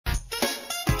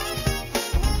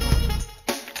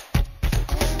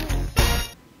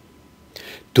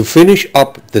To finish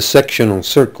up the section on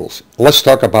circles, let's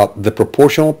talk about the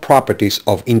proportional properties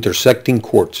of intersecting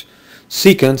chords,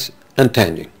 secant and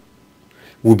tangent.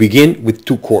 We begin with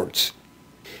two chords.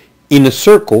 In a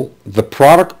circle, the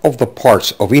product of the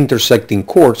parts of intersecting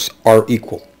chords are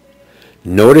equal.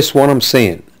 Notice what I'm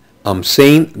saying. I'm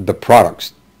saying the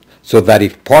products, so that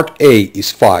if part A is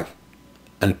 5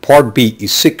 and part B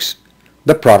is 6,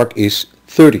 the product is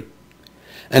 30.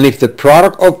 And if the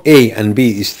product of A and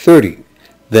B is 30,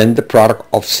 then the product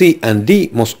of C and D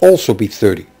must also be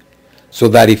 30. So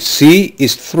that if C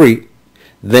is 3,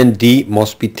 then D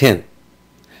must be 10.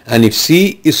 And if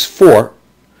C is 4,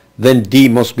 then D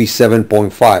must be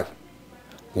 7.5.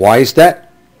 Why is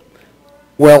that?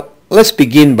 Well, let's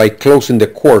begin by closing the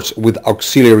chords with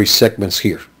auxiliary segments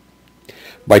here.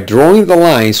 By drawing the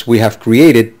lines, we have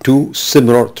created two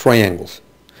similar triangles.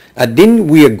 And didn't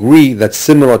we agree that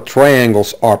similar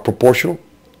triangles are proportional?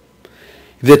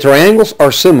 If the triangles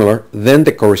are similar, then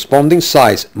the corresponding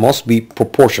sides must be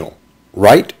proportional,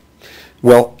 right?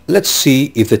 Well, let's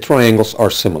see if the triangles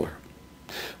are similar.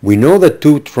 We know that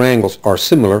two triangles are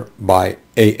similar by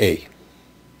AA.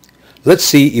 Let's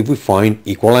see if we find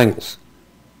equal angles.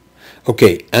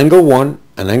 Okay, angle 1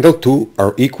 and angle 2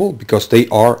 are equal because they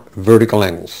are vertical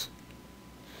angles.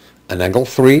 And angle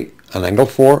 3 and angle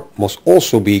 4 must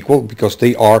also be equal because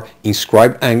they are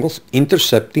inscribed angles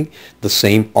intercepting the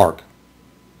same arc.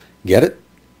 Get it?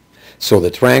 So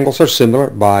the triangles are similar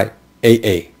by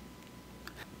AA.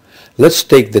 Let's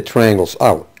take the triangles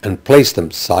out and place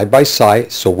them side by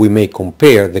side so we may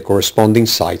compare the corresponding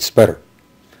sides better.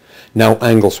 Now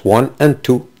angles 1 and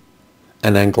 2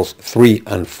 and angles 3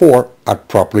 and 4 are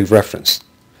properly referenced.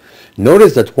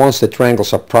 Notice that once the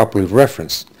triangles are properly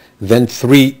referenced, then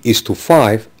 3 is to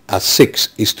 5 as 6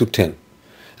 is to 10.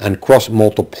 And cross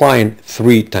multiplying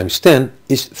 3 times 10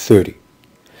 is 30.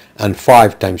 And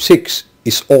 5 times 6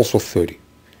 is also 30.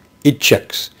 It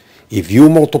checks. If you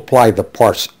multiply the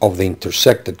parts of the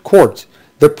intersected chords,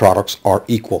 the products are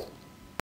equal.